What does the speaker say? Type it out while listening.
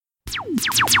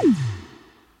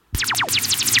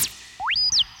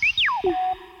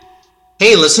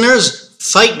Hey listeners,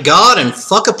 fight God and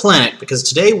fuck a planet, because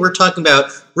today we're talking about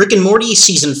Rick and Morty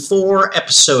Season 4,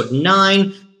 Episode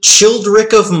 9,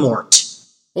 Childrick of Mort.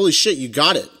 Holy shit, you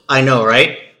got it. I know,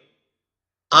 right?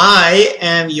 I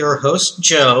am your host,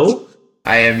 Joe.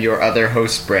 I am your other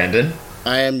host, Brandon.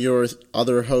 I am your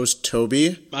other host,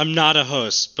 Toby. I'm not a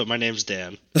host, but my name's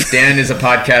Dan. Dan is a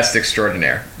podcast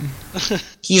extraordinaire.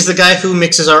 He's the guy who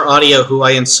mixes our audio, who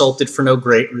I insulted for no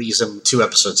great reason 2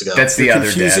 episodes ago. That's the You're other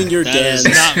confusing Dan. your That Dans.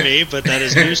 is not me, but that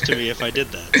is news to me if I did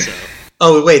that, so...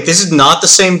 Oh, wait, this is not the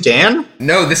same Dan?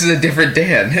 No, this is a different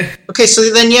Dan. Okay,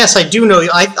 so then yes, I do know.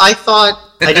 I thought...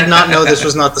 I did not know this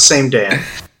was not the same Dan.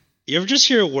 You ever just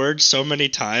hear a word so many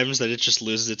times that it just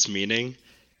loses its meaning?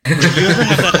 Do you ever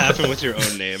have that happen with your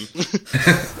own name?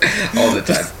 All the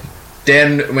time.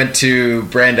 Dan went to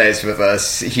Brandeis with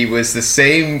us. He was the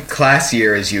same class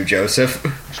year as you, Joseph.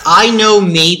 I know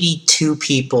maybe 2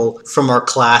 people from our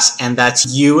class, and that's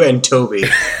you and Toby.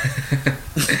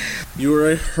 You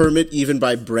were a hermit even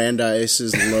by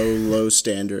Brandeis's low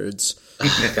standards.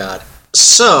 Oh, God.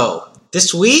 So,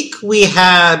 this week we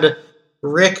had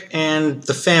Rick and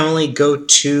the family go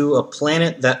to a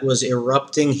planet that was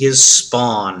erupting his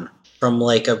spawn from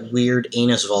like a weird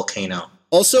anus volcano.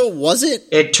 Also, was it?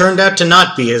 It turned out to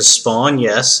not be his spawn,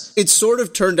 yes. It sort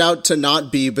of turned out to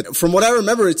not be, but from what I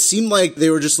remember, it seemed like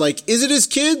they were just like, is it his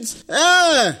kids?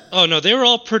 Ah! Oh, no, they were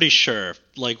all pretty sure.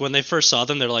 Like, when they first saw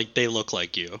them, they're like, they look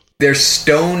like you. Their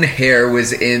stone hair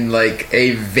was in, like,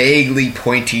 a vaguely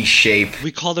pointy shape.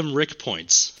 We call them Rick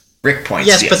points. Rick points,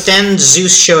 Yes, but then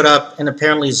Zeus showed up, and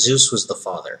apparently Zeus was the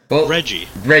father. Well, Reggie,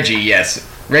 yes.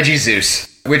 Reggie Zeus.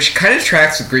 Which kind of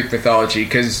tracks with Greek mythology,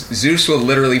 because Zeus will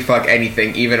literally fuck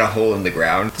anything, even a hole in the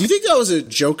ground. Do you think that was a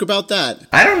joke about that?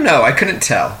 I don't know, I couldn't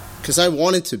tell. Because I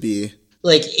want it to be.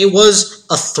 Like, it was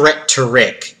a threat to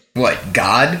Rick. What,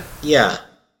 God? Yeah.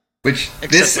 Which,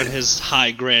 except when his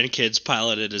high grandkids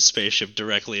piloted his spaceship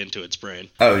directly into its brain.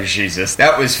 Oh, Jesus.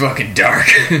 That was fucking dark.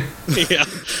 Yeah.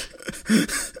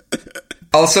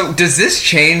 Also, does this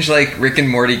change, like, Rick and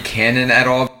Morty canon at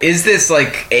all? Is this,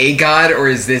 like, a god, or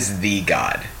is this the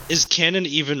god? Is canon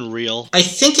even real? I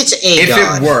think it's If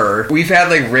god. it were, we've had,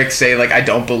 like, Rick say, like, I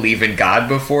don't believe in God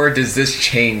before. Does this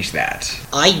change that?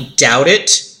 I doubt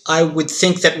it. I would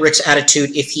think that Rick's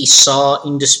attitude, if he saw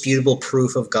indisputable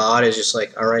proof of God, is just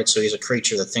like, alright, so he's a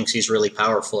creature that thinks he's really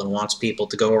powerful and wants people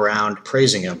to go around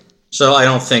praising him. So I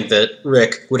don't think that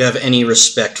Rick would have any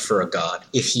respect for a god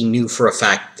if he knew for a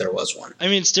fact there was one. I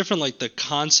mean, it's different, like, the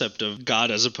concept of God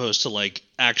as opposed to, like,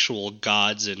 actual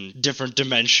gods in different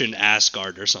dimension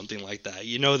Asgard or something like that.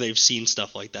 You know they've seen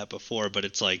stuff like that before, but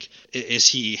it's like, is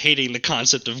he hating the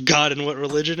concept of God and what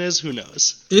religion is? Who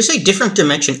knows? Did you say different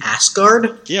dimension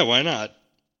Asgard? Yeah, why not?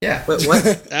 Yeah. Wait,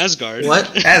 what? Asgard.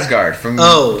 What? Asgard from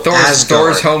Asgard.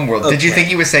 Thor's homeworld. Okay. Did you think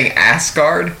he was saying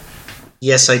Asgard?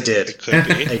 Yes, I did. It could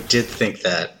be. I did think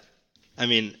that. I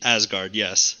mean, Asgard,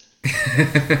 yes.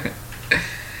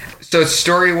 So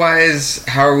story-wise,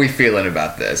 how are we feeling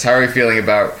about this? How are we feeling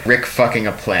about Rick fucking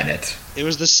a planet? It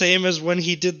was the same as when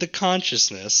he did the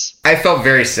consciousness. I felt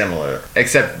very similar,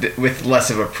 except with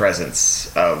less of a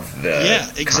presence of the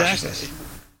exactly. consciousness.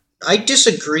 I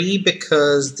disagree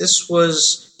because this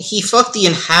was... He fucked the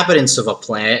inhabitants of a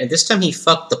planet, and this time he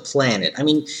fucked the planet. I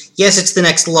mean, yes, it's the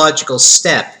next logical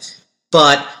step,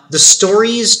 but the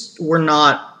stories were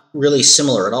not really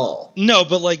similar at all. No,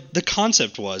 but, like, the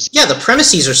concept was. Yeah, the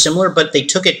premises are similar, but they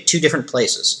took it 2 different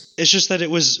places. It's just that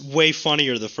it was way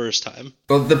funnier the first time.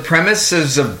 Well, the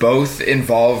premises of both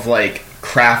involve, like,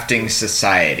 crafting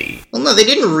society. Well, no, they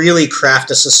didn't really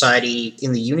craft a society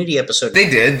in the Unity episode. They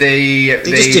did. They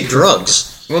just did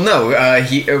drugs. Well, no.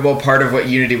 Part of what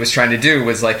Unity was trying to do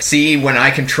was like, see, when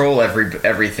I control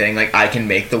everything, like I can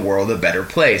make the world a better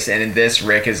place. And in this,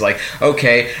 Rick is like,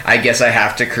 okay, I guess I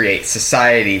have to create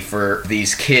society for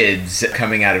these kids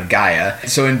coming out of Gaia.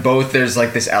 So in both, there's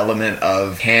like this element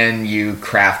of can you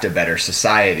craft a better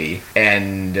society,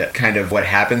 and kind of what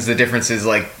happens. The difference is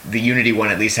like the Unity one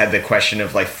at least had the question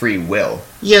of like free will.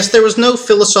 Yes, there was no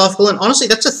philosophical, and honestly,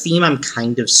 that's a theme I'm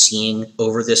kind of seeing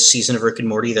over this season of Rick and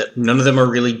Morty, that none of them are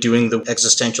really doing the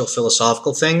existential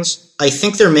philosophical things. I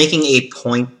think they're making a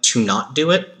point to not do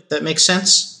it, if that makes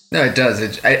sense. No, it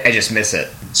does. I just miss it.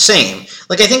 Same.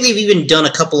 Like, I think they've even done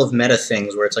a couple of meta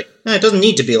things where it's like, no, it doesn't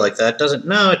need to be like that, does it?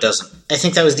 No, it doesn't. I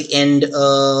think that was the end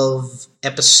of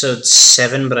episode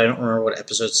 7, but I don't remember what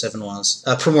episode 7 was.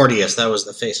 Primordius, that was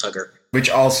the facehugger. Which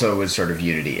also was sort of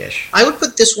Unity-ish. I would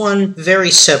put this one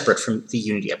very separate from the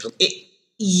Unity episode.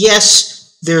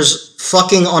 Yes, there's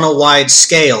fucking on a wide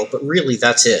scale, but really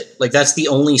that's it. Like, that's the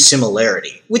only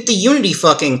similarity. With the Unity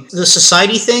fucking, the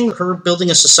society thing, her building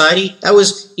a society, that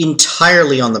was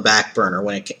entirely on the back burner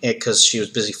because she was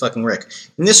busy fucking Rick.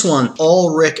 In this one,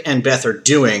 all Rick and Beth are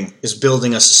doing is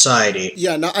building a society.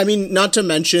 Yeah, not to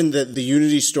mention that the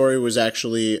Unity story was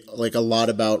actually like a lot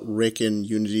about Rick and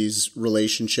Unity's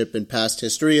relationship in past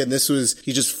history, and this was,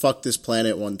 he just fucked this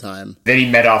planet one time. Then he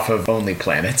met off of only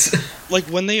planets. Like,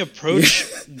 when they approach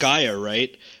Gaia,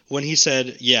 right? When he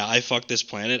said, yeah, I fucked this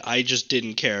planet, I just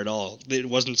didn't care at all. It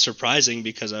wasn't surprising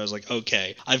because I was like,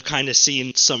 okay, I've kind of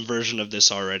seen some version of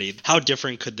this already. How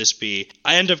different could this be?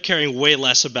 I end up caring way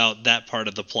less about that part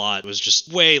of the plot. It was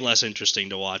just way less interesting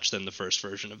to watch than the first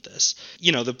version of this.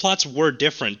 You know, the plots were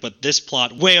different, but this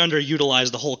plot way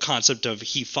underutilized the whole concept of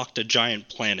he fucked a giant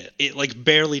planet. It, like,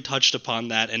 barely touched upon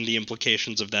that and the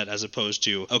implications of that as opposed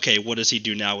to, okay, what does he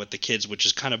do now with the kids, which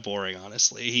is kind of boring,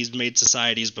 honestly. He's made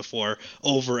societies before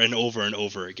over and over and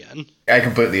over again. I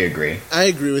completely agree. I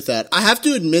agree with that. I have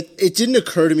to admit, it didn't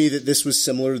occur to me that this was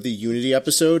similar to the Unity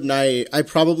episode, and I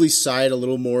probably side a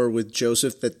little more with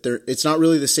Joseph that it's not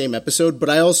really the same episode, but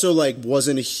I also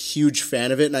wasn't a huge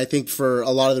fan of it, and I think for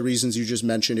a lot of the reasons you just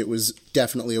mentioned, it was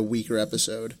definitely a weaker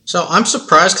episode. So I'm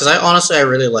surprised because I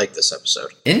really liked this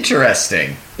episode.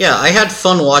 Interesting. Yeah, I had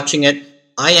fun watching it.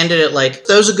 I ended it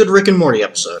that was a good Rick and Morty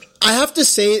episode. I have to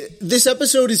say, this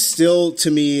episode is still, to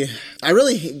me, I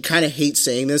really kind of hate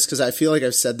saying this because I feel like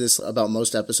I've said this about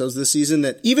most episodes this season,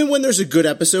 that even when there's a good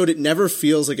episode, it never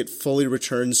feels like it fully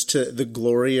returns to the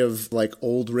glory of,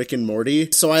 old Rick and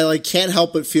Morty. So I, can't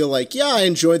help but feel yeah, I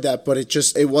enjoyed that, but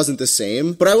it wasn't the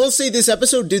same. But I will say this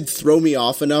episode did throw me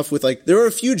off enough with, there were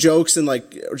a few jokes and,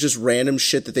 just random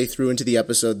shit that they threw into the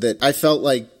episode that I felt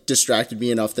distracted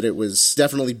me enough that it was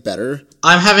definitely better.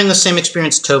 I'm having the same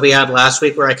experience Toby had last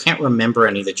week where I can't remember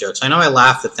any of the jokes. I know I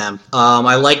laughed at them.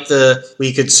 I like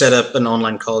we could set up an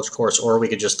online college course or we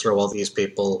could just throw all these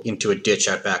people into a ditch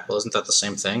out back. Well, isn't that the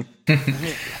same thing?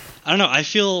 I don't know. I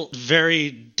feel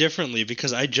very differently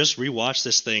because I just rewatched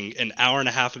this thing an hour and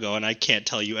a half ago and I can't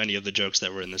tell you any of the jokes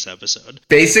that were in this episode.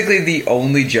 Basically, the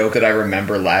only joke that I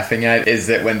remember laughing at is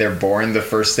that when they're born, the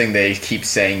first thing they keep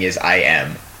saying is, I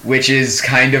am. Which is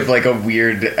kind of a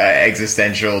weird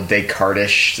existential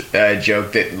Descartes-ish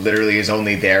joke that literally is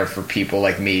only there for people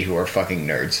like me who are fucking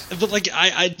nerds. But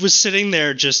I was sitting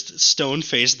there just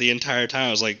stone-faced the entire time. I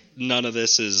was like, none of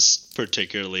this is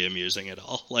particularly amusing at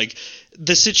all.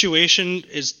 The situation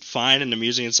is fine and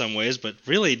amusing in some ways, but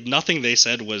really nothing they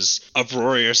said was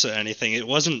uproarious or anything. It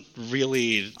wasn't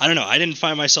really, I don't know, I didn't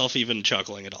find myself even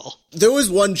chuckling at all. There was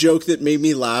one joke that made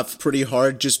me laugh pretty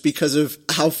hard just because of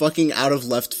how fucking out of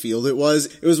left field it was.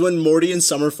 It was when Morty and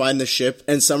Summer find the ship,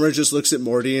 and Summer just looks at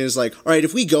Morty and is like, all right,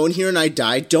 if we go in here and I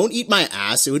die, don't eat my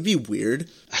ass. It would be weird.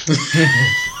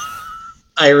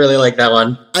 I really like that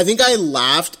one. I think I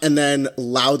laughed and then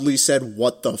loudly said,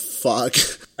 what the fuck?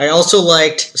 I also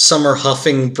liked Summer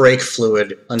huffing brake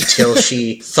fluid until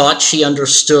she thought she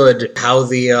understood how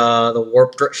the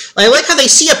warp... I like how they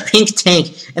see a pink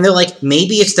tank and they're like,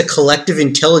 maybe it's the collective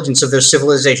intelligence of their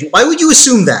civilization. Why would you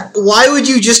assume that? Why would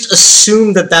you just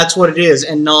assume that that's what it is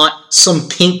and not some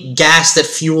pink gas that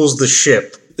fuels the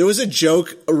ship? There was a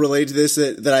joke related to this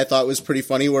that I thought was pretty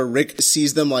funny where Rick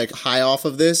sees them high off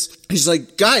of this. He's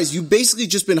like, guys, you've basically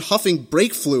just been huffing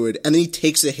brake fluid, and then he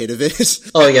takes a hit of it.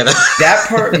 Oh, yeah. That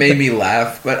part made me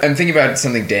laugh, but I'm thinking about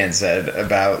something Dan said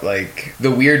about,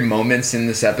 the weird moments in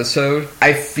this episode.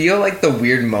 I feel like the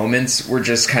weird moments were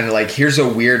just kind of here's a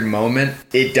weird moment,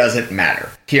 it doesn't matter.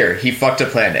 Here, he fucked a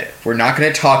planet. We're not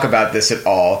going to talk about this at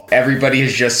all. Everybody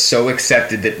is just so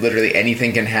accepted that literally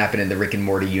anything can happen in the Rick and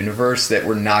Morty universe that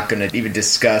we're not going to even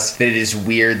discuss that it is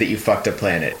weird that you fucked a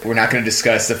planet. We're not going to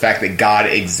discuss the fact that God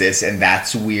exists and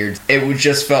that's weird. It would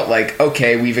just felt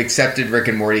okay, we've accepted Rick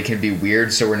and Morty can be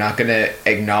weird, so we're not going to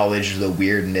acknowledge the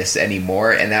weirdness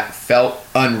anymore, and that felt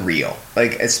unreal.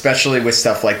 Especially with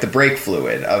stuff like the brake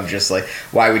fluid of just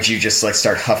why would you just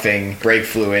start huffing brake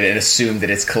fluid and assume that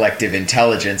it's collective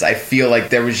intelligence? I feel like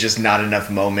there was just not enough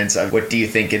moments of what do you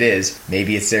think it is?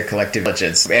 Maybe it's their collective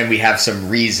intelligence, and we have some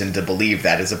reason to believe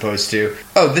that, as opposed to,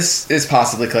 oh, this is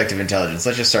possibly collective intelligence.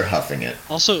 Let's just start huffing it.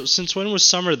 Also, since when was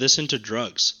Summer this into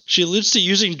drugs? She alludes to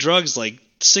using drugs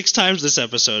 6 times this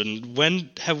episode, and when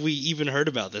have we even heard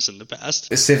about this in the past?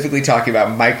 Specifically talking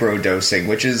about microdosing,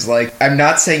 which is I'm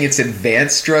not saying it's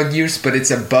advanced drug use, but it's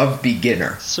above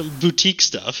beginner. Some boutique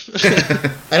stuff.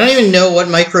 I don't even know what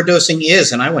microdosing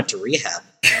is, and I went to rehab.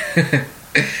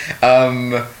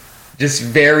 Just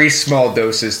very small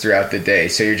doses throughout the day.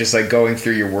 So you're just going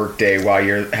through your work day while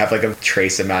you have a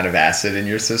trace amount of acid in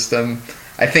your system.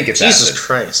 I think it's Jesus acid.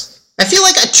 Christ. I feel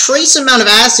like a trace amount of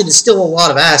acid is still a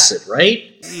lot of acid, right?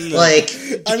 Like,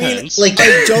 I mean, Depends. like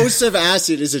a dose of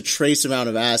acid is a trace amount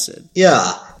of acid. yeah.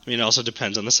 I mean, it also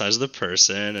depends on the size of the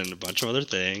person and a bunch of other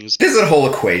things. There's a whole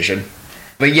equation.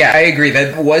 But yeah, I agree.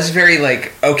 That was very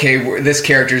like, okay, this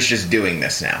character's just doing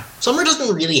this now. Summer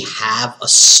doesn't really have a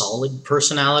solid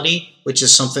personality, which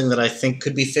is something that I think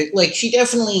could be fixed. Like, she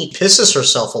definitely pisses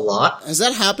herself a lot. Has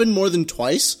that happened more than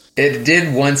twice? It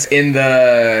did once in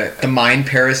the Mind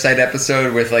Parasite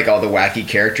episode with like all the wacky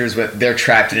characters, but they're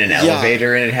trapped in an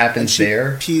elevator and it happens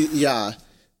there. Yeah.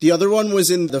 The other one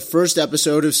was in the first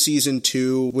episode of season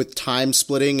 2 with time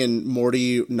splitting and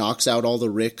Morty knocks out all the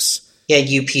Ricks. Yeah,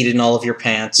 you peed in all of your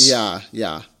pants.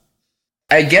 Yeah.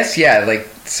 I guess, yeah, like,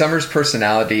 Summer's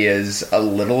personality is a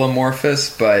little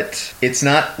amorphous, but it's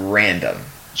not random.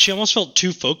 She almost felt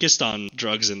too focused on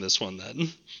drugs in this one then.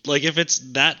 Like, if it's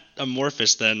that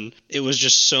amorphous, then it was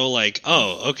just so like,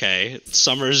 oh, okay,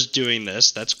 Summer's doing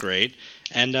this, that's great.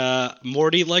 And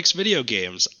Morty likes video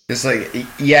games. It's like,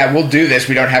 yeah, we'll do this.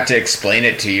 We don't have to explain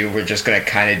it to you. We're just going to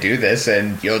kind of do this,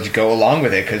 and you'll just go along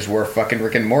with it because we're fucking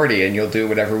Rick and Morty, and you'll do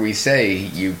whatever we say,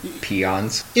 you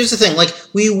peons. Here's the thing, like,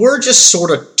 we were just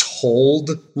sort of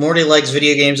told Morty likes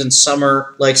video games and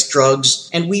Summer likes drugs,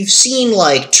 and we've seen,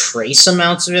 like, trace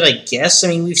amounts of it, I guess. I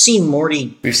mean, we've seen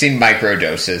Morty... We've seen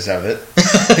microdoses of it.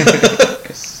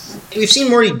 We've seen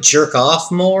Morty jerk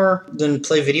off more than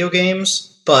play video games.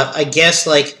 But I guess,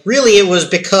 like, really it was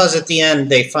because at the end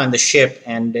they find the ship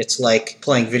and it's like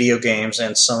playing video games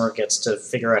and Summer gets to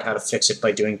figure out how to fix it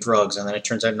by doing drugs, and then it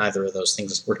turns out neither of those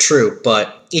things were true.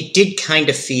 But it did kind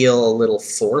of feel a little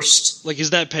forced. Like,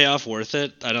 is that payoff worth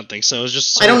it? I don't think so. It was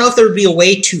just... I don't know if there would be a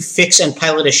way to fix and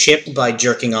pilot a ship by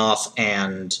jerking off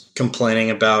and complaining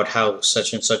about how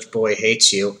such and such boy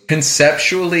hates you.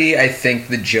 Conceptually, I think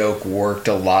the joke worked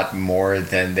a lot more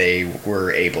than they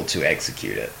were able to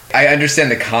execute it. I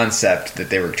understand the concept that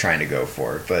they were trying to go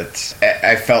for, but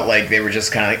I felt like they were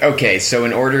just kind of like, okay, so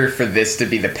in order for this to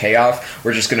be the payoff,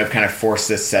 we're just going to kind of force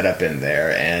this setup in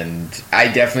there. And I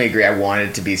definitely agree. I wanted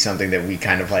it to be something that we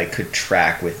kind of like could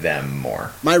track with them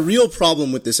more. My real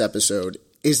problem with this episode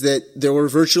is that there were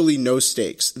virtually no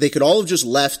stakes. They could all have just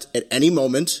left at any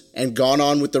moment and gone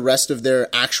on with the rest of their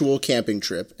actual camping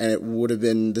trip, and it would have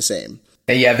been the same.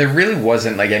 Yeah, there really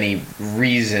wasn't, like, any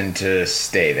reason to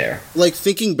stay there. Like,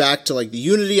 thinking back to, like, the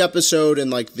Unity episode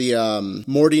and, like, the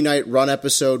Morty Night Run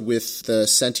episode with the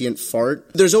sentient fart,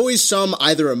 there's always some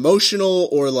either emotional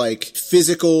or, like,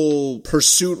 physical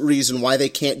pursuit reason why they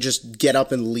can't just get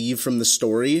up and leave from the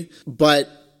story. But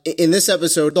in this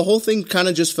episode, the whole thing kind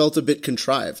of just felt a bit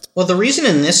contrived. Well, the reason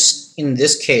in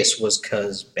this case was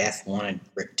because Beth wanted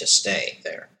Rick to stay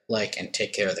there, like, and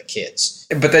take care of the kids.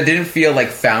 But that didn't feel, like,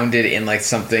 founded in, like,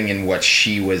 something in what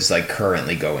she was, like,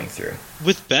 currently going through.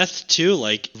 With Beth, too,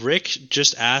 like, Rick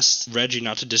just asked Reggie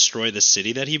not to destroy the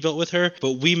city that he built with her,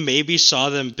 but we maybe saw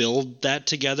them build that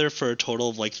together for a total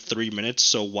of, like, 3 minutes,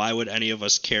 so why would any of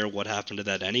us care what happened to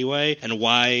that anyway? And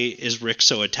why is Rick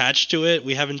so attached to it?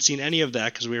 We haven't seen any of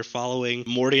that because we were following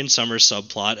Morty and Summer's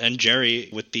subplot and Jerry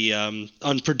with the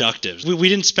unproductives. We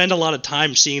didn't spend a lot of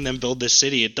time seeing them build this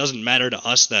city. It doesn't matter to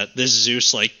us that this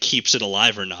Zeus, like, keeps it alive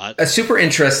or not. A super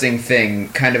interesting thing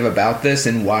kind of about this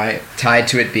and why tied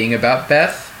to it being about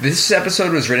Beth. This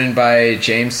episode was written by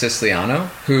James Siciliano,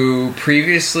 who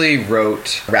previously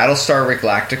wrote Rattlestar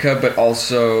Galactica, but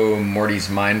also Morty's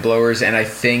Mind Blowers, and I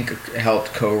think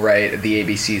helped co-write the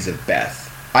ABCs of Beth.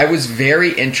 I was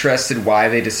very interested why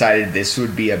they decided this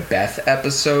would be a Beth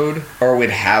episode, or would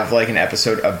have like an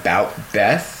episode about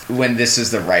Beth, when this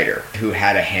is the writer who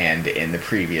had a hand in the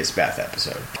previous Beth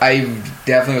episode. I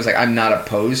definitely was like, I'm not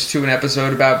opposed to an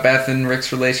episode about Beth and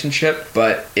Rick's relationship,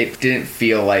 but it didn't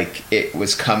feel like it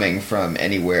was coming from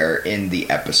anywhere in the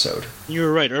episode. You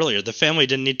were right earlier. The family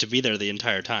didn't need to be there the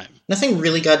entire time. Nothing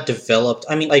really got developed.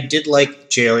 I mean, I did like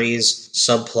Jerry's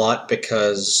subplot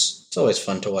because it's always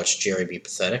fun to watch Jerry be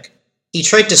pathetic. He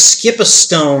tried to skip a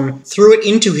stone, threw it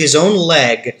into his own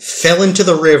leg, fell into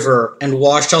the river, and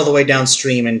washed all the way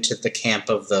downstream into the camp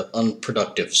of the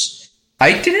unproductives.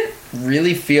 I didn't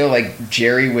really feel like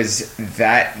Jerry was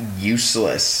that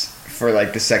useless for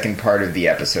like the second part of the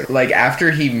episode. Like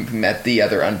after he met the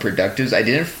other unproductives, I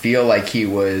didn't feel like he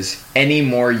was any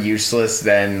more useless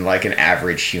than like an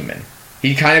average human.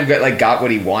 He kind of got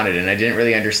what he wanted, and I didn't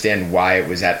really understand why it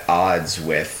was at odds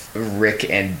with Rick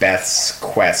and Beth's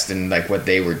quest and like what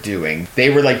they were doing. They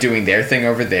were like doing their thing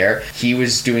over there. He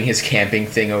was doing his camping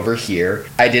thing over here.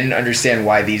 I didn't understand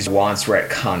why these wants were at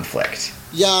conflict.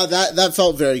 Yeah, that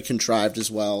felt very contrived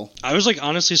as well. I was like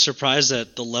honestly surprised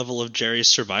at the level of Jerry's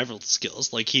survival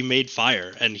skills. Like he made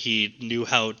fire and he knew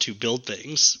how to build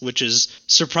things, which is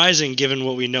surprising given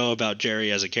what we know about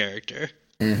Jerry as a character.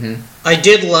 Mm-hmm. I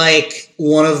did like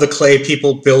one of the clay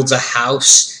people builds a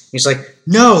house. He's like,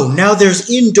 no, now there's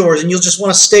indoors and you'll just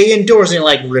want to stay indoors. And he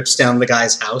like rips down the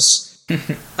guy's house.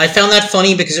 I found that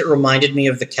funny because it reminded me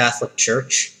of the Catholic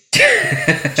Church.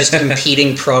 Just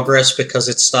impeding progress because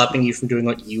it's stopping you from doing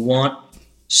what you want.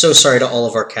 So sorry to all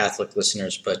of our Catholic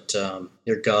listeners, but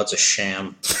your God's a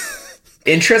sham.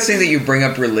 Interesting that you bring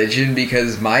up religion,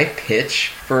 because my pitch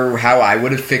for how I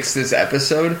would have fixed this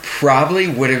episode probably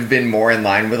would have been more in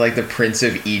line with like the Prince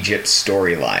of Egypt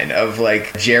storyline of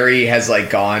like Jerry has like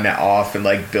gone off and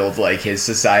like built like his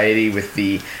society with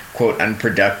the quote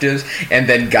unproductives, and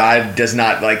then God does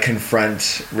not like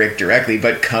confront Rick directly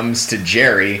but comes to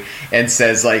Jerry and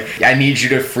says like, I need you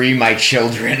to free my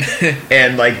children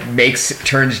and like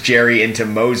turns Jerry into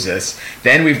Moses.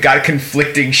 Then we've got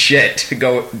conflicting shit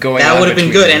going that on. Would have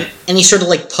been good. And he sort of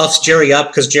like puffs Jerry up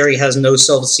because Jerry has no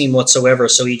self-esteem whatsoever,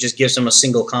 so he just gives him a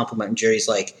single compliment and Jerry's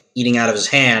like eating out of his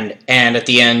hand, and at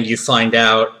the end you find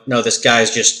out no, this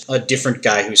guy's just a different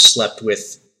guy who slept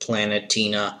with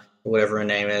Planetina or whatever her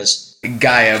name is.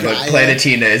 Gaia, but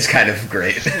Planetina is kind of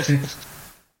great.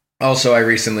 Also, I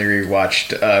recently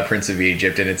rewatched Prince of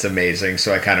Egypt, and it's amazing,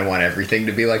 so I kind of want everything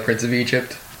to be like Prince of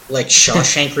Egypt. Like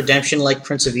Shawshank Redemption, like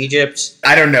Prince of Egypt?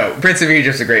 I don't know. Prince of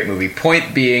Egypt's a great movie.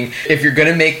 Point being, if you're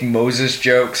gonna make Moses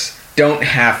jokes, don't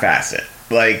half-ass it.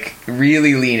 Like,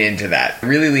 really lean into that.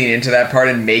 Really lean into that part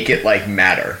and make it, like,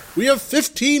 matter. We have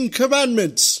 15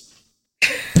 commandments.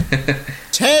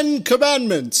 10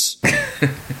 commandments.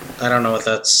 I don't know what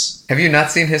that's... Have you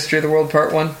not seen History of the World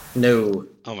Part 1? No.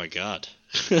 Oh my god.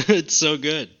 It's so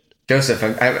good. Joseph,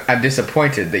 I'm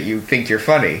disappointed that you think you're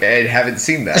funny. I haven't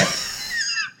seen that.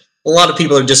 A lot of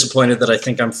people are disappointed that I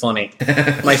think I'm funny.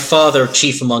 My father,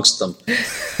 chief amongst them.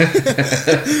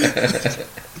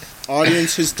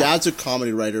 Audience, his dad's a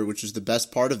comedy writer, which is the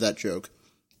best part of that joke.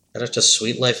 That's a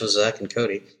sweet life of Zach and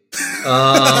Cody.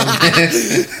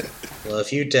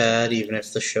 Love you, Dad, even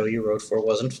if the show you wrote for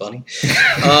wasn't funny.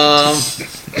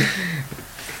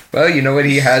 Well, you know what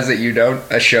he has that you don't?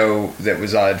 A show that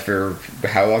was on for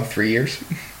how long? 3 years?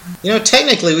 You know,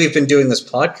 technically we've been doing this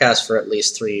podcast for at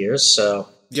least 3 years, so...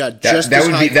 Yeah,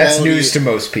 that's news to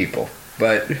most people,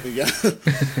 but... Yeah.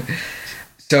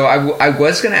 So I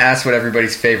was going to ask what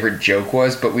everybody's favorite joke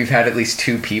was, but we've had at least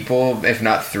 2 people, if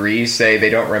not 3, say they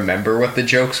don't remember what the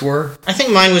jokes were. I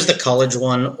think mine was the college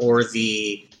one or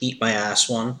the eat my ass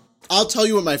one. I'll tell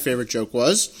you what my favorite joke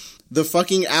was. The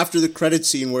fucking after the credit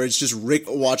scene where it's just Rick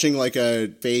watching like a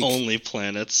fake... Only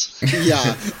Planets.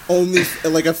 Yeah, only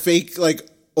like a fake like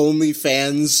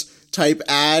OnlyFans type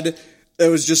ad. It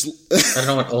was just... I don't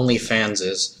know what OnlyFans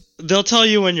is. They'll tell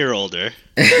you when you're older.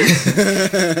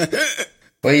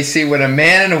 Well, you see, when a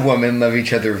man and a woman love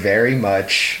each other very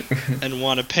much... and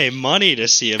want to pay money to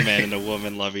see a man and a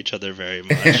woman love each other very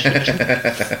much.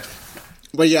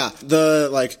 But yeah, the,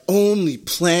 like, only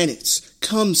planets.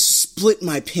 Come split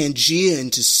my Pangea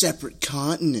into separate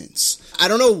continents. I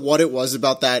don't know what it was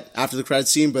about that after the credit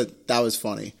scene, but that was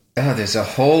funny. Oh, there's a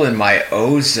hole in my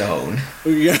ozone.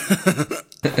 Yeah.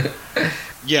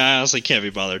 Yeah, I honestly can't be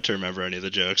bothered to remember any of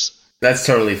the jokes. That's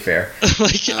totally fair.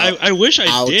 Like, I wish I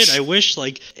Ouch. did. I wish,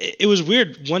 like, it was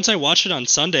weird. Once I watched it on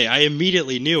Sunday, I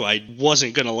immediately knew I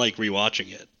wasn't going to like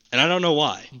rewatching it. And I don't know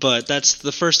why, but that's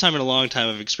the first time in a long time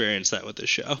I've experienced that with this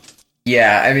show.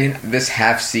 Yeah, I mean, this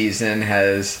half season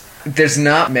has... There's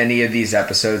not many of these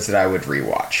episodes that I would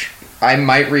rewatch. I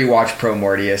might rewatch Pro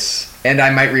Mortius, and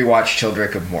I might rewatch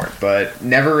Childrick of Mort, but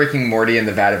Never Rick and Morty in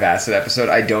the Vat of Acid episode,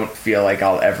 I don't feel like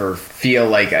I'll ever feel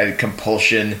like a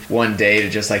compulsion one day to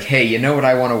just like, hey, you know what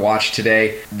I want to watch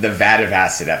today? The Vat of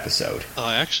Acid episode. Oh,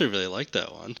 I actually really like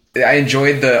that one. I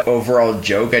enjoyed the overall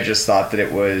joke, I just thought that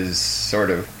it was sort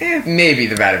of, maybe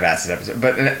the Vat of Acid episode,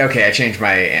 but okay, I changed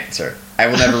my answer. I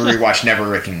will never rewatch Never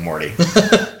Rick and Morty.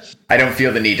 I don't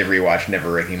feel the need to rewatch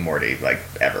Never Rick and Morty, like,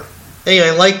 ever. Hey,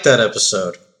 I liked that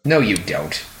episode. No, you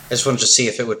don't. I just wanted to see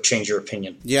if it would change your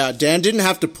opinion. Yeah, Dan didn't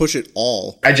have to push it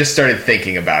all. I just started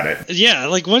thinking about it. Yeah,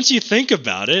 like, once you think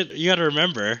about it, you gotta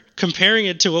remember, comparing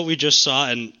it to what we just saw,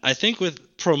 and I think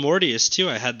with Pro Mortius, too,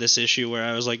 I had this issue where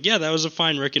I was like, yeah, that was a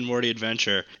fine Rick and Morty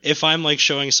adventure. If I'm, like,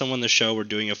 showing someone the show or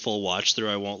doing a full watch-through,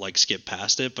 I won't, like, skip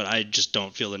past it, but I just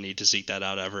don't feel the need to seek that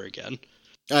out ever again.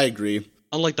 I agree.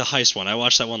 Unlike the heist one, I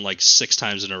watched that one like 6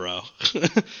 times in a row.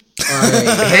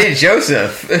 Hey,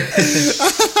 Joseph.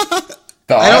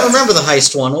 I don't remember the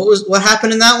heist one. What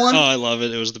happened in that one? Oh, I love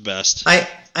it. It was the best. I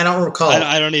don't recall.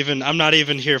 I'm not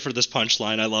even here for this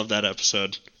punchline. I love that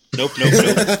episode. Nope.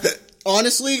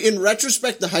 Honestly, in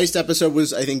retrospect, the heist episode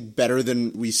was, I think, better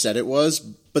than we said it was.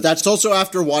 But that's also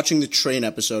after watching the train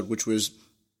episode, which was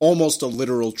almost a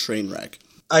literal train wreck.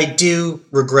 I do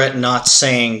regret not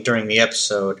saying during the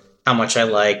episode how much I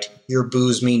liked "Your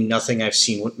booze mean nothing. I've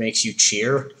seen what makes you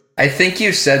cheer." I think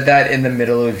you said that in the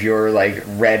middle of your, like,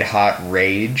 red-hot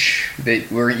rage that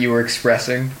you were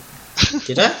expressing.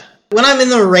 Did I? When I'm in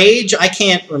the rage, I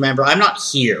can't remember. I'm not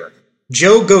here.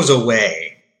 Joe goes away.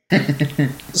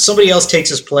 Somebody else takes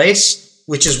his place,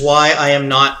 which is why I am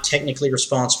not technically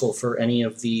responsible for any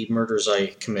of the murders I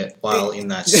commit while in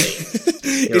that state.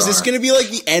 Is this going to be like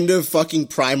the end of fucking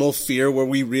Primal Fear where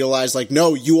we realize, like,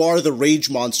 no, you are the rage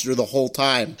monster the whole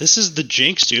time? This is the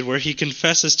Jinx, dude, where he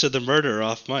confesses to the murder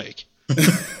off mic.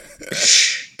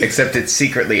 Except it's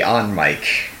secretly on mic.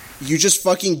 You just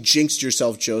fucking jinxed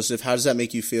yourself, Joseph. How does that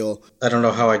make you feel? I don't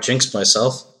know how I jinxed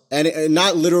myself. And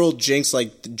not literal jinx,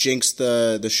 like jinx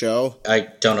the show. I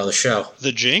don't know the show.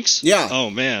 The Jinx? Yeah. Oh,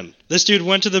 man. This dude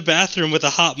went to the bathroom with a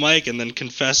hot mic and then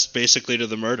confessed basically to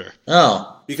the murder.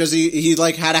 Oh. Because he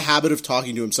like had a habit of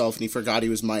talking to himself and he forgot he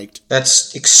was mic'd.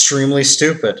 That's extremely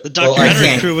stupid. The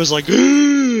documentary crew was like,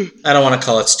 I don't want to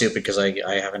call it stupid because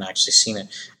I haven't actually seen it.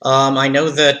 I know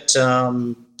that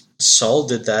Saul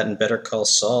did that in Better Call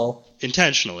Saul.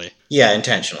 Intentionally. Yeah,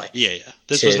 intentionally. Yeah.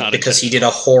 This was not because he did a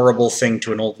horrible thing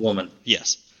to an old woman.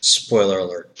 Yes. Spoiler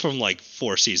alert. From like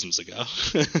 4 seasons ago.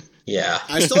 Yeah.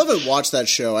 I still haven't watched that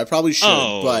show. I probably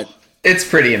should, but... It's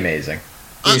pretty amazing.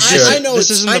 I know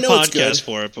this isn't the podcast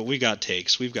for it, but we got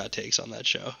takes. We've got takes on that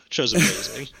show. It show's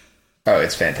amazing. Oh,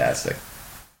 it's fantastic.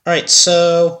 All right,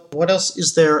 so what else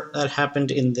is there that happened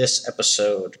in this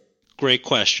episode? Great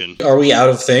question. Are we out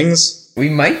of things? We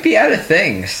might be out of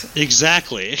things.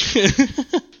 Exactly.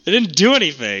 They didn't do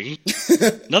anything.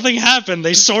 Nothing happened.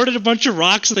 They sorted a bunch of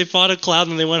rocks, and they fought a cloud,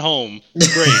 and they went home.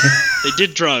 Great. They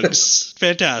did drugs.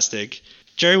 Fantastic.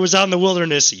 Jerry was out in the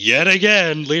wilderness yet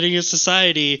again, leading a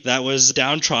society that was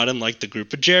downtrodden like the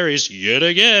group of Jerrys yet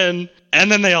again.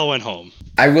 And then they all went home.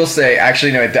 I will say,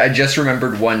 actually, no, I just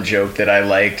remembered one joke that I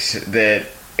liked that...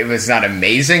 It was not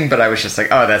amazing, but I was just like,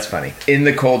 oh, that's funny. In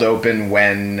the cold open,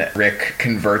 when Rick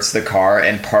converts the car,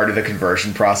 and part of the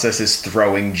conversion process is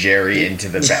throwing Jerry into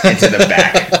the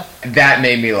back. That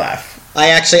made me laugh. I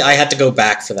had to go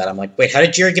back for that. I'm like, wait, how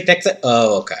did Jerry get back there?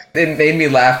 Oh, okay. It made me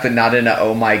laugh, but not in a,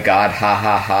 oh my god, ha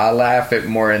ha ha laugh. It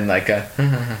more in like a...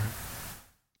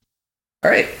 All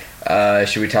right.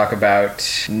 Should we talk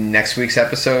about next week's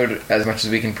episode as much as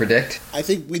we can predict? I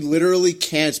think we literally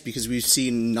can't because we've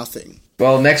seen nothing.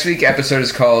 Well, next week's episode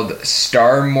is called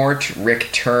Star Mort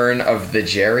Return of the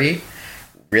Jerry.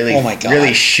 Really, oh my God. Really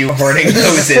shoehorning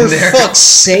those in there. For fuck's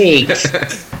sake.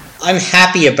 I'm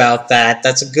happy about that.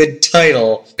 That's a good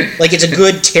title. Like, it's a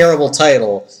good, terrible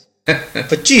title.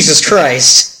 But Jesus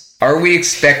Christ. Are we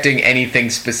expecting anything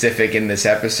specific in this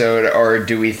episode, or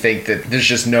do we think that there's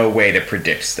just no way to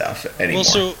predict stuff anymore?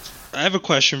 Well, so I have a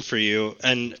question for you,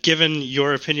 and given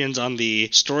your opinions on the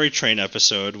Story Train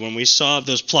episode, when we saw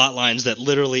those plot lines that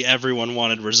literally everyone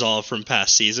wanted resolved from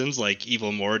past seasons, like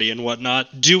Evil Morty and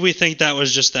whatnot, do we think that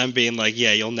was just them being like,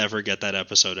 yeah, you'll never get that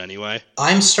episode anyway?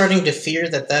 I'm starting to fear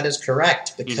that that is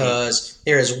correct, because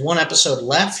there is one episode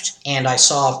left, and I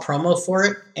saw a promo for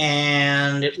it,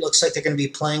 and it looks like they're going to be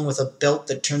playing with a belt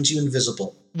that turns you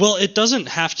invisible. Well, it doesn't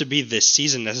have to be this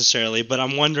season necessarily, but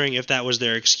I'm wondering if that was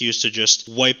their excuse to just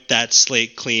wipe that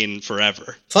slate clean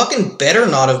forever. Fucking better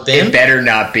not have been. It better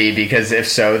not be, because if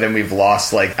so, then we've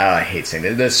lost, like, I hate saying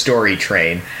this, the story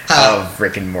train of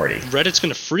Rick and Morty. Reddit's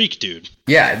gonna freak, dude.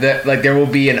 Yeah, there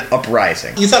will be an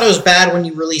uprising. You thought it was bad when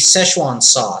you released Szechuan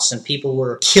sauce and people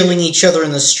were killing each other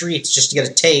in the streets just to get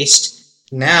a taste.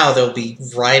 Now they'll be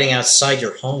rioting outside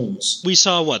your homes. We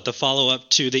saw, the follow-up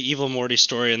to the Evil Morty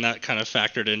story, and that kind of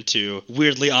factored into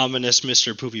weirdly ominous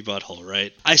Mr. Poopy Butthole,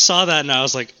 right? I saw that, and I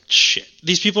was like, shit.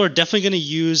 These people are definitely going to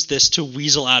use this to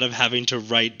weasel out of having to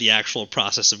write the actual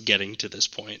process of getting to this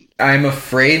point. I'm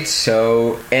afraid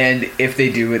so, and if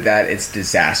they do with that, it's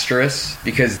disastrous,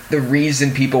 because the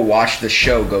reason people watch the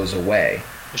show goes away.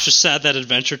 It's just sad that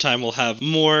Adventure Time will have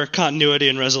more continuity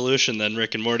and resolution than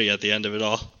Rick and Morty at the end of it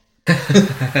all.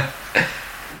 I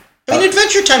mean,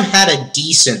 Adventure Time had a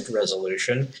decent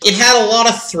resolution. It had a lot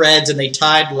of threads, and they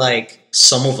tied,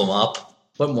 some of them up.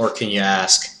 What more can you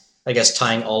ask? I guess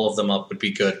tying all of them up would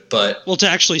be good, but... Well, to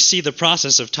actually see the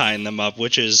process of tying them up,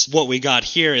 which is what we got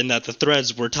here, in that the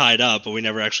threads were tied up, but we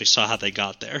never actually saw how they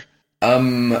got there.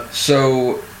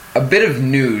 So a bit of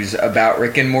news about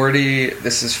Rick and Morty.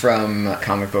 This is from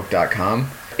comicbook.com.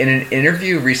 In an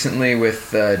interview recently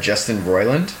with Justin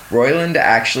Roiland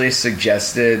actually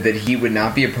suggested that he would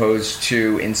not be opposed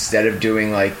to, instead of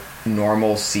doing like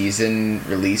normal season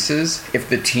releases, if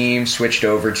the team switched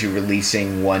over to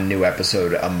releasing one new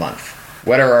episode a month.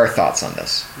 What are our thoughts on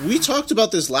this? We talked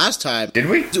about this last time. Did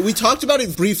we? We talked about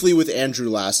it briefly with Andrew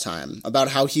last time, about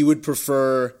how he would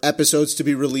prefer episodes to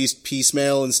be released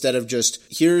piecemeal instead of just,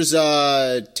 here's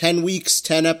 10 weeks,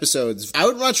 10 episodes. I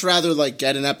would much rather like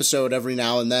get an episode every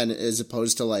now and then as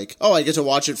opposed to like, oh, I get to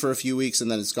watch it for a few weeks and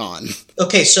then it's gone.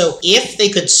 Okay, so if they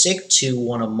could stick to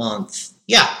one a month,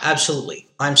 yeah, absolutely.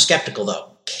 I'm skeptical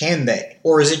though. Can they?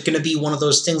 Or is it going to be one of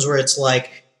those things where it's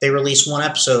like they release one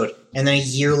episode and then a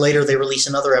year later they release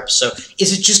another episode?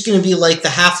 Is it just going to be like the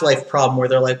Half-Life problem where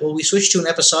they're like, well, we switched to an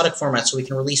episodic format so we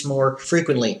can release more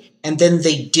frequently, and then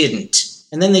they didn't?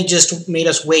 And then they just made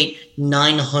us wait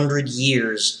 900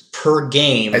 years per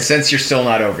game. I sense you're still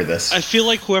not over this. I feel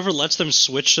like whoever lets them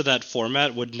switch to that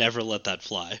format would never let that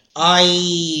fly.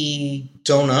 I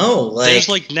don't know. There's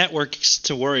like networks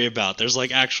to worry about. There's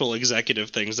like actual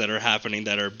executive things that are happening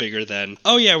that are bigger than,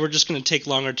 oh yeah, we're just going to take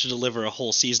longer to deliver a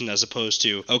whole season, as opposed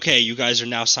to, okay, you guys are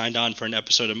now signed on for an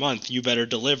episode a month, you better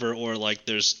deliver, or like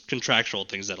there's contractual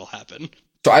things that'll happen.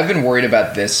 So I've been worried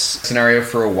about this scenario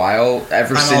for a while.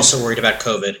 I'm also worried about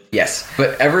COVID. Yes,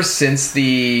 but ever since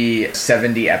the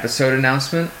 70 episode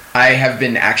announcement, I have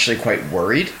been actually quite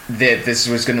worried that this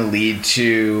was going to lead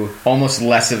to almost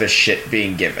less of a shit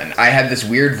being given. I had this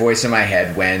weird voice in my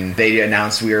head when they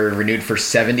announced we were renewed for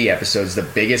 70 episodes, the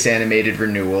biggest animated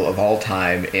renewal of all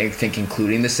time, I think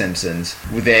including The Simpsons,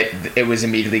 that it was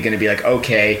immediately going to be like,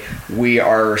 okay, we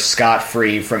are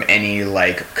scot-free from any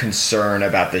like concern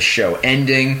about the show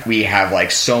ending. We have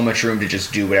like so much room to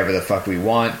just do whatever the fuck we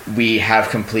want. We have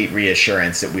complete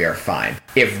reassurance that we are fine.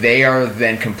 If they are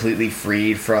then completely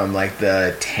freed from like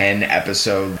the 10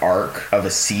 episode arc of a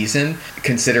season,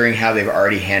 considering how they've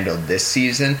already handled this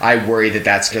season, I worry that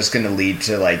that's just going to lead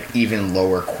to like even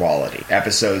lower quality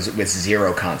episodes with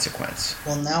zero consequence.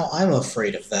 Well, now I'm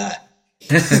afraid of that.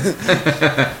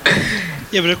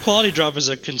 Yeah, but a quality drop is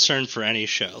a concern for any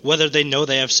show. Whether they know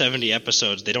they have 70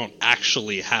 episodes, they don't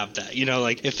actually have that. You know,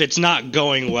 like, if it's not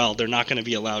going well, they're not going to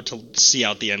be allowed to see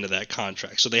out the end of that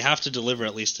contract. So they have to deliver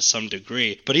at least to some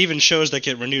degree. But even shows that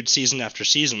get renewed season after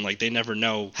season, like, they never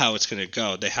know how it's going to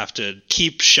go. They have to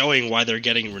keep showing why they're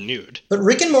getting renewed. But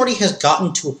Rick and Morty has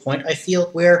gotten to a point, I feel,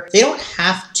 where they don't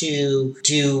have to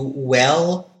do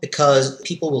well because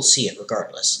people will see it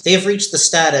regardless. They have reached the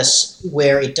status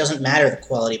where it doesn't matter the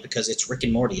quality because it's Rick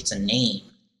and Morty, it's a name.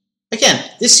 Again,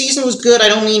 this season was good. I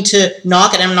don't mean to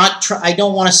knock it. I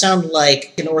don't want to sound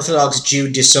like an Orthodox Jew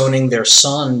disowning their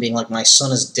son, being like, my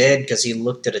son is dead because he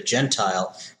looked at a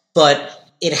Gentile.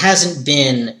 But it hasn't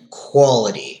been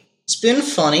quality. It's been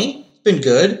funny. It's been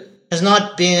good. Has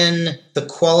not been the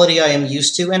quality I am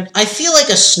used to, and I feel like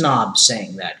a snob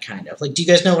saying that, kind of. Like, do you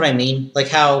guys know what I mean? Like,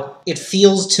 how it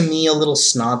feels to me a little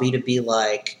snobby to be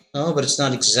like, oh, but it's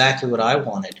not exactly what I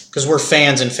wanted. Because we're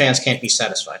fans, and fans can't be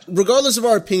satisfied. Regardless of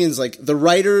our opinions, like, the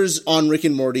writers on Rick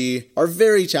and Morty are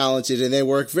very talented, and they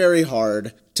work very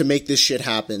hard to make this shit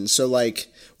happen. So, like,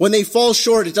 when they fall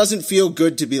short, it doesn't feel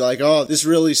good to be like, oh, this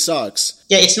really sucks.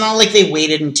 Yeah, it's not like they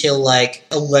waited until, like,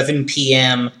 11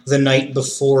 p.m. the night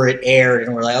before it aired,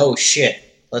 and we're like, oh, shit,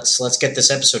 let's get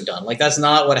this episode done. Like, that's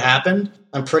not what happened,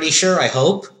 I'm pretty sure, I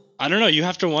hope. I don't know, you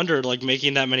have to wonder, like,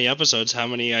 making that many episodes, how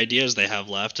many ideas they have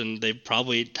left, and they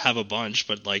probably have a bunch,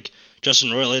 but, like, Justin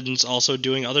Roiland's also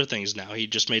doing other things now. He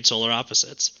just made Solar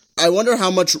Opposites. I wonder how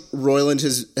much Roiland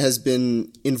has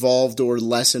been involved or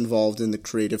less involved in the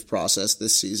creative process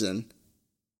this season.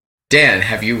 Dan,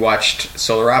 have you watched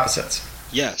Solar Opposites?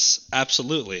 Yes,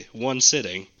 absolutely. One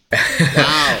sitting.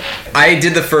 Wow. I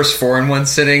did the first 4 in one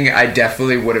sitting. I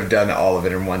definitely would have done all of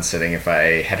it in one sitting if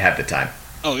I had had the time.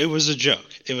 Oh, it was a joke.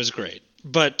 It was great.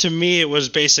 But to me, it was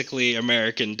basically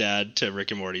American Dad to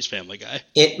Rick and Morty's Family Guy.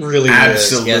 It really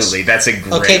Absolutely. was. Yes. That's a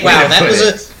great Okay, wow, way to that put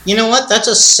was it. You know what? That's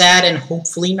a sad and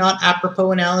hopefully not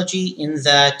apropos analogy in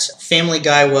that Family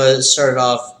Guy started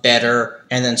off better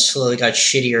and then slowly got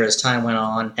shittier as time went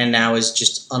on and now is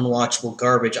just unwatchable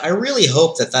garbage. I really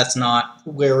hope that that's not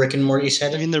where Rick and Morty's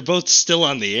headed. I mean, they're both still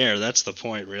on the air. That's the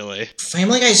point, really.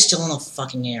 Family Guy is still on the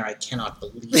fucking air. I cannot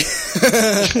believe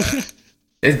it.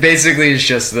 It basically is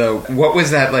just what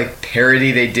was that like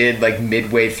parody they did like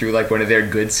midway through like one of their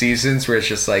good seasons where it's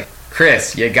just like,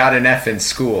 Chris, you got an F in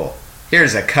school.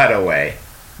 Here's a cutaway.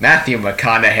 Matthew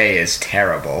McConaughey is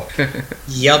terrible.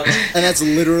 Yep. And that's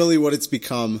literally what it's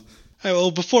become.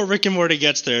 Well, before Rick and Morty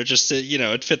gets there, just to,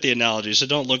 it fit the analogy, so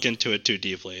don't look into it too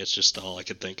deeply. It's just all I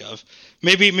could think of.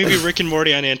 Maybe Rick and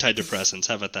Morty on antidepressants.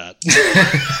 How about that?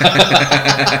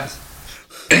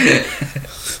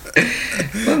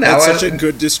 Well, that's such a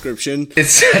good description.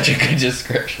 It's such a good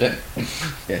description.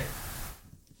 Yeah.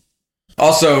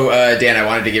 Also, Dan, I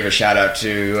wanted to give a shout out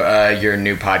to your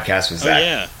new podcast with Zach. Oh,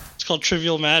 yeah. It's called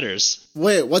Trivial Matters.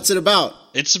 Wait, what's it about?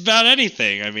 It's about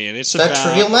anything. I mean, it's about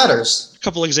Trivial Matters. A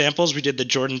couple examples. We did the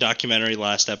Jordan documentary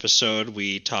last episode.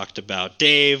 We talked about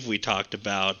Dave. We talked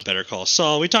about Better Call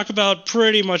Saul. We talk about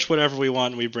pretty much whatever we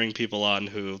want. We bring people on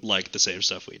who like the same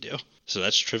stuff we do. So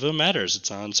that's Trivial Matters.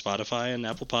 It's on Spotify and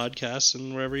Apple Podcasts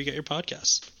and wherever you get your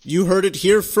podcasts. You heard it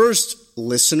here first,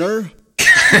 listener.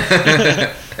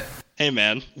 Hey,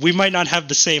 man, we might not have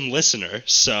the same listener,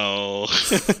 so...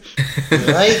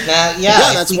 Right?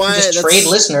 Yeah, that's why... trade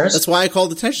listeners. That's why I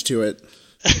called attention to it.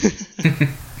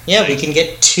 Yeah, we can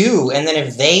get two, and then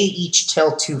if they each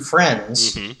tell two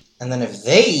friends, and then if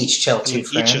they each tell two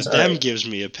friends... Each of them gives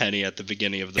me a penny at the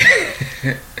beginning of the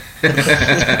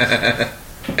month.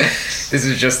 This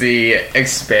is just the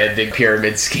expanding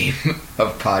pyramid scheme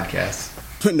of podcasts.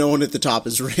 But no one at the top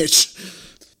is rich.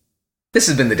 This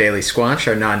has been the Daily Squanch,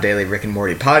 our non-daily Rick and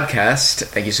Morty podcast.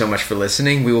 Thank you so much for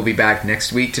listening. We will be back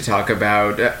next week to talk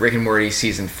about Rick and Morty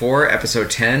Season 4, Episode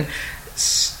 10,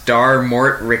 Star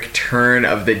Mort Return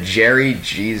of the Jerry.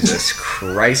 Jesus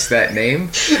Christ, that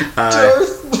name.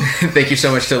 Thank you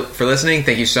so much for listening.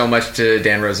 Thank you so much to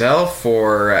Dan Roselle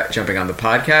for jumping on the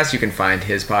podcast. You can find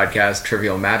his podcast,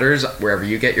 Trivial Matters, wherever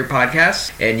you get your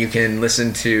podcasts. And you can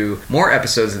listen to more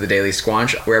episodes of The Daily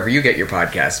Squanch wherever you get your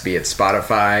podcasts, be it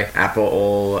Spotify,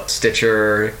 Apple,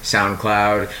 Stitcher,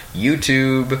 SoundCloud,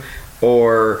 YouTube,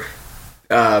 or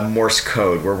Morse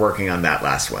code. We're working on that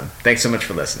last one. Thanks so much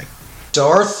for listening.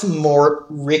 Darth Mort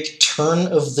Return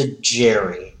of the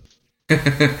Jerry.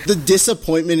 The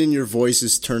disappointment in your voice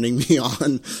is turning me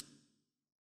on.